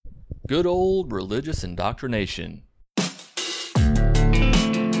Good old religious indoctrination.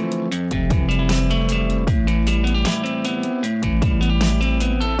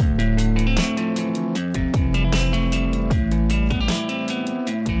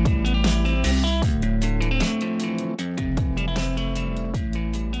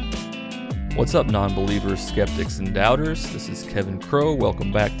 What's up, non-believers, skeptics, and doubters? This is Kevin Crow.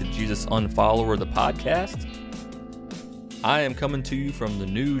 Welcome back to Jesus Unfollower, the podcast. I am coming to you from the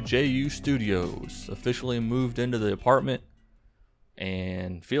new JU Studios. Officially moved into the apartment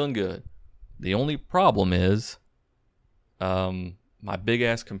and feeling good. The only problem is my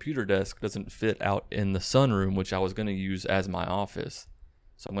big-ass computer desk doesn't fit out in the sunroom, which I was going to use as my office.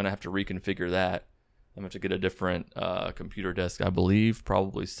 So I'm going to have to reconfigure that. I'm going to have to get a different computer desk, I believe.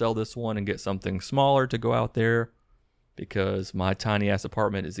 Probably sell this one and get something smaller to go out there because my tiny-ass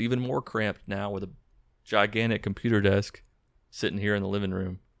apartment is even more cramped now with a gigantic computer desk sitting here in the living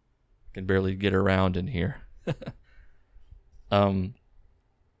room. I can barely get around in here. So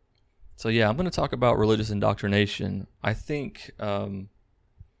yeah, I'm going to talk about religious indoctrination. I think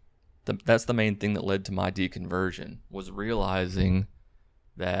that's the main thing that led to my deconversion, was realizing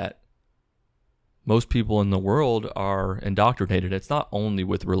that most people in the world are indoctrinated. It's not only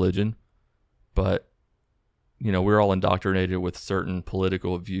with religion, but, you know, we're all indoctrinated with certain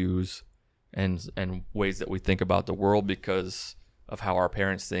political views and ways that we think about the world because of how our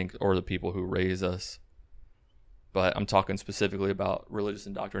parents think or the people who raise us. But I'm talking specifically about religious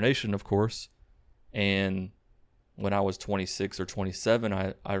indoctrination, of course. And when I was 26 or 27,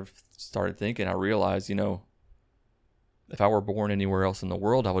 I started thinking, I realized, you know, if I were born anywhere else in the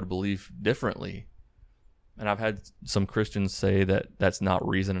world, I would believe differently. And I've had some Christians say that that's not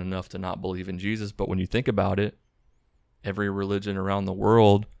reason enough to not believe in Jesus. But when you think about it, every religion around the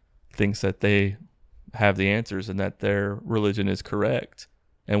world thinks that they have the answers and that their religion is correct.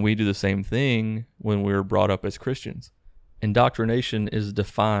 And we do the same thing when we're brought up as Christians. Indoctrination is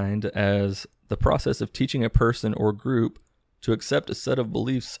defined as the process of teaching a person or group to accept a set of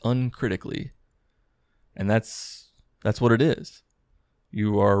beliefs uncritically. And that's what it is.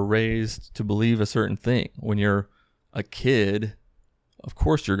 You are raised to believe a certain thing. When you're a kid, of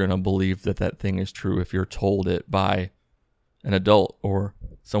course you're going to believe that that thing is true if you're told it by an adult or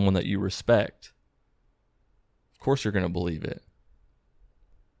someone that you respect. Of course you're going to believe it.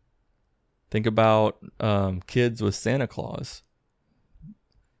 Think about kids with Santa Claus.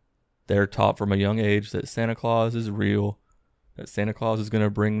 They're taught from a young age that Santa Claus is real, that Santa Claus is going to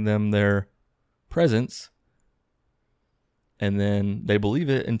bring them their presents. And then they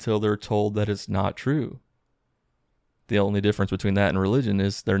believe it until they're told that it's not true. The only difference between that and religion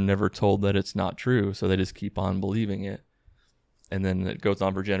is they're never told that it's not true, so they just keep on believing it. And then it goes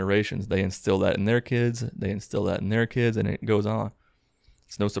on for generations. They instill that in their kids, and it goes on.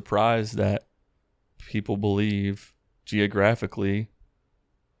 It's no surprise that people believe geographically,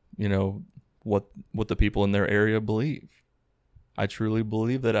 you know, what the people in their area believe. I truly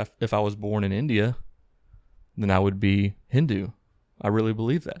believe that if I was born in India, then I would be Hindu. I really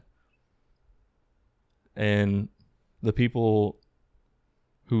believe that. And the people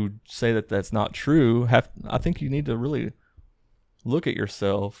who say that that's not true, I think you need to really look at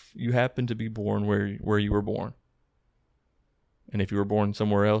yourself. You happen to be born where you were born. And if you were born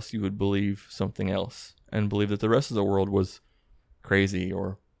somewhere else, you would believe something else and believe that the rest of the world was crazy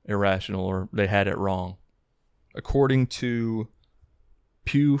or irrational or they had it wrong. According to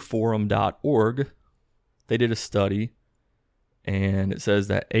pewforum.org, they did a study, and it says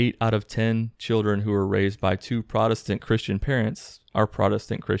that 8 out of 10 children who were raised by 2 Protestant Christian parents are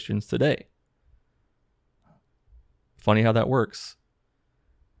Protestant Christians today. Funny how that works.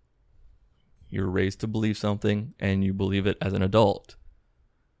 You're raised to believe something, and you believe it as an adult.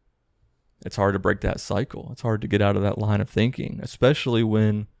 It's hard to break that cycle. It's hard to get out of that line of thinking, especially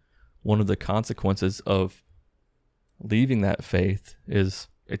when one of the consequences of leaving that faith is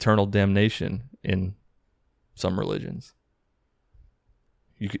eternal damnation in some religions.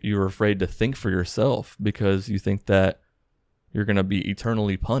 You're afraid to think for yourself because you think that you're going to be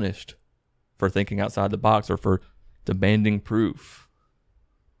eternally punished for thinking outside the box or for demanding proof.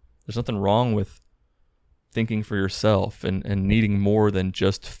 There's nothing wrong with thinking for yourself and needing more than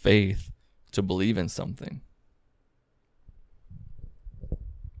just faith to believe in something.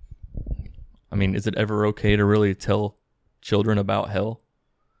 I mean, is it ever okay to really tell children about hell?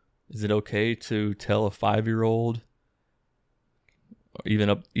 Is it okay to tell a 5-year-old, or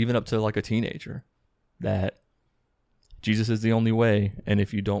even up to like a teenager, that Jesus is the only way, and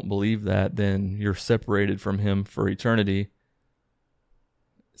if you don't believe that, then you're separated from him for eternity?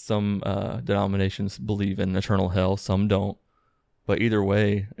 Some denominations believe in eternal hell, some don't. But either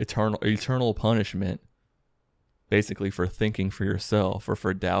way, eternal punishment, basically for thinking for yourself or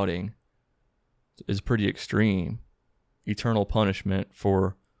for doubting, is pretty extreme. Eternal punishment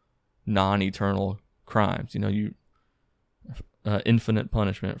for non-eternal crimes. Infinite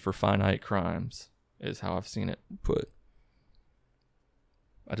punishment for finite crimes is how I've seen it put.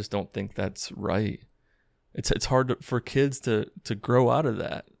 I just don't think that's right. It's hard for kids to grow out of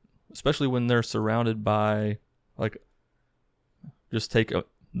that, especially when they're surrounded by, like, just take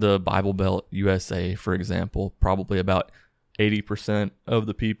the Bible Belt USA, for example. Probably about 80% of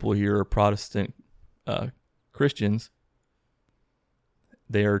the people here are Protestant Christians.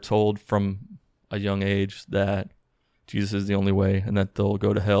 They are told from a young age that Jesus is the only way and that they'll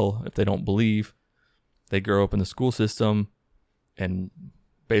go to hell if they don't believe. They grow up in the school system, and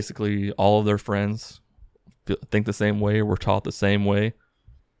basically all of their friends think the same way, were taught the same way.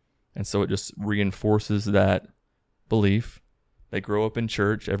 And so it just reinforces that belief. They grow up in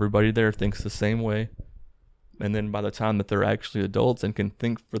church. Everybody there thinks the same way. And then by the time that they're actually adults and can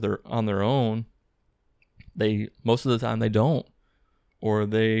think on their own, most of the time they don't. Or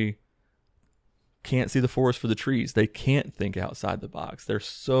they can't see the forest for the trees. They can't think outside the box. They're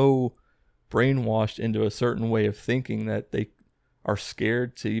so brainwashed into a certain way of thinking that they are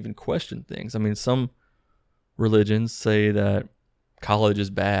scared to even question things. I mean, some religions say that college is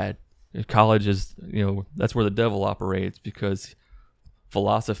bad. College is, that's where the devil operates, because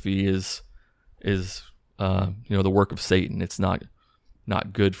philosophy is the work of Satan. It's not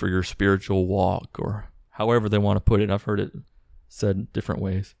good for your spiritual walk, or however they want to put it. I've heard it said different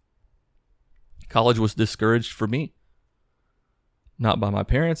ways. College was discouraged for me, not by my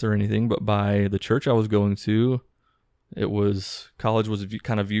parents or anything, but by the church I was going to. College was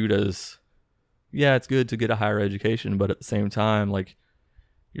kind of viewed as, yeah, it's good to get a higher education, but at the same time, like,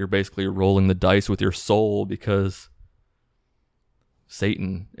 you're basically rolling the dice with your soul, because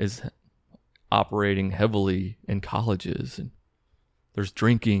Satan is operating heavily in colleges, and there's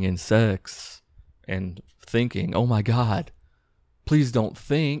drinking and sex and thinking. Oh my God, please don't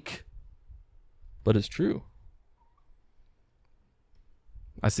think. But it's true.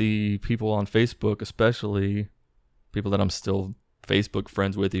 I see people on Facebook, especially people that I'm still Facebook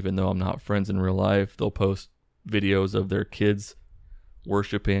friends with, even though I'm not friends in real life. They'll post videos of their kids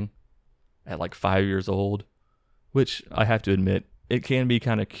worshiping at like 5 years old, which I have to admit, it can be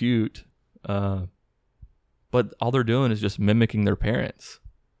kind of cute. But all they're doing is just mimicking their parents.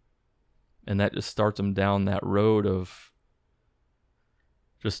 And that just starts them down that road of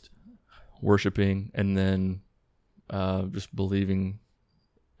just worshiping and then just believing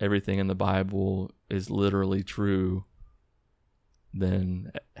everything in the Bible is literally true.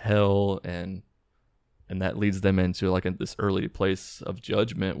 Then hell, and that leads them into like this early place of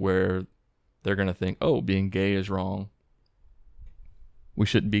judgment where they're going to think, oh, being gay is wrong. We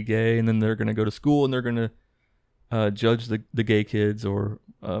shouldn't be gay. And then they're going to go to school and they're going to judge the gay kids, or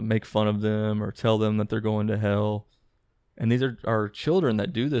make fun of them, or tell them that they're going to hell. And these are children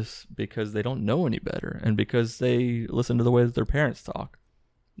that do this because they don't know any better, and because they listen to the way that their parents talk,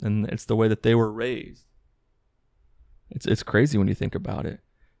 and it's the way that they were raised. It's crazy when you think about it.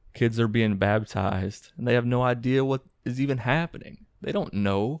 Kids are being baptized, and they have no idea what is even happening. They don't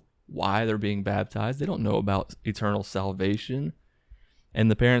know why they're being baptized. They don't know about eternal salvation. And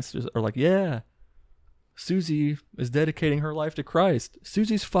the parents just are like, yeah, Susie is dedicating her life to Christ.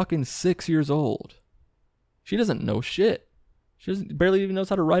 Susie's fucking 6 years old. She doesn't know shit. She barely even knows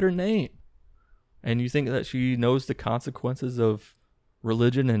how to write her name. And you think that she knows the consequences of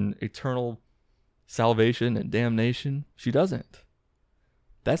religion and eternal salvation and damnation? She doesn't.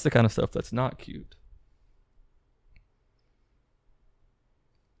 That's the kind of stuff that's not cute.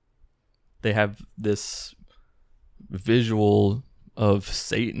 They have this visual of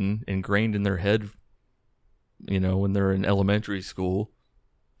Satan ingrained in their head, when they're in elementary school.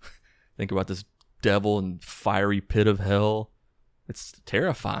 Think about this devil and fiery pit of hell. It's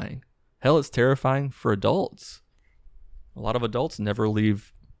terrifying. Hell is terrifying for adults. A lot of adults never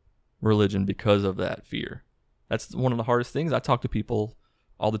leave religion because of that fear. That's one of the hardest things. I talk to people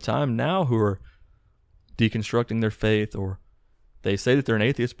all the time now who are deconstructing their faith, or they say that they're an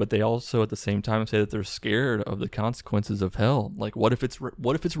atheist, but they also at the same time say that they're scared of the consequences of hell. Like, what if it's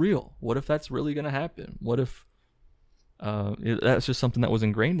real? What if that's really going to happen? What if that's just something that was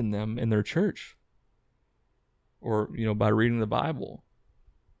ingrained in them in their church, or by reading the Bible?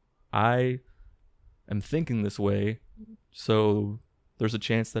 I am thinking this way, so there's a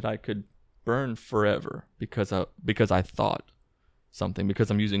chance that I could burn forever because I thought something, because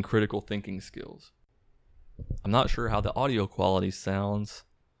I'm using critical thinking skills. I'm not sure how the audio quality sounds.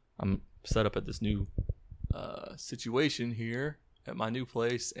 I'm set up at this new situation here at my new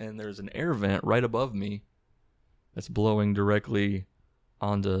place, and there's an air vent right above me that's blowing directly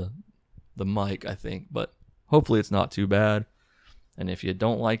onto the mic, I think. But hopefully it's not too bad. And if you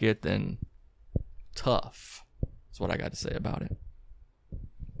don't like it, then tough. That's what I got to say about it.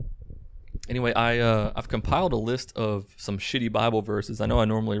 Anyway, I've compiled a list of some shitty Bible verses. I know I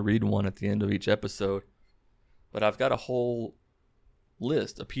normally read one at the end of each episode, but I've got a whole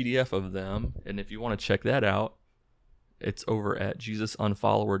list, a PDF of them. And if you want to check that out, it's over at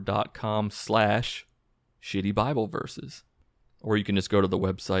jesusunfollower.com/shitty Bible verses. Or you can just go to the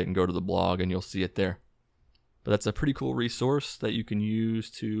website and go to the blog and you'll see it there. But that's a pretty cool resource that you can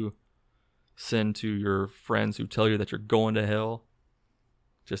use to send to your friends who tell you that you're going to hell.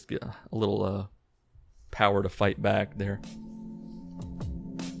 Just get a little power to fight back there.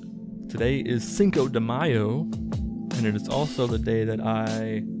 Today is Cinco de Mayo, and it is also the day that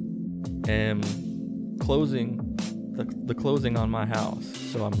I am closing the closing on my house.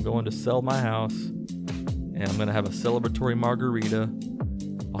 So I'm going to sell my house, and I'm going to have a celebratory margarita.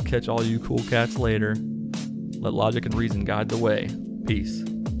 I'll catch all you cool cats later. Let logic and reason guide the way. Peace.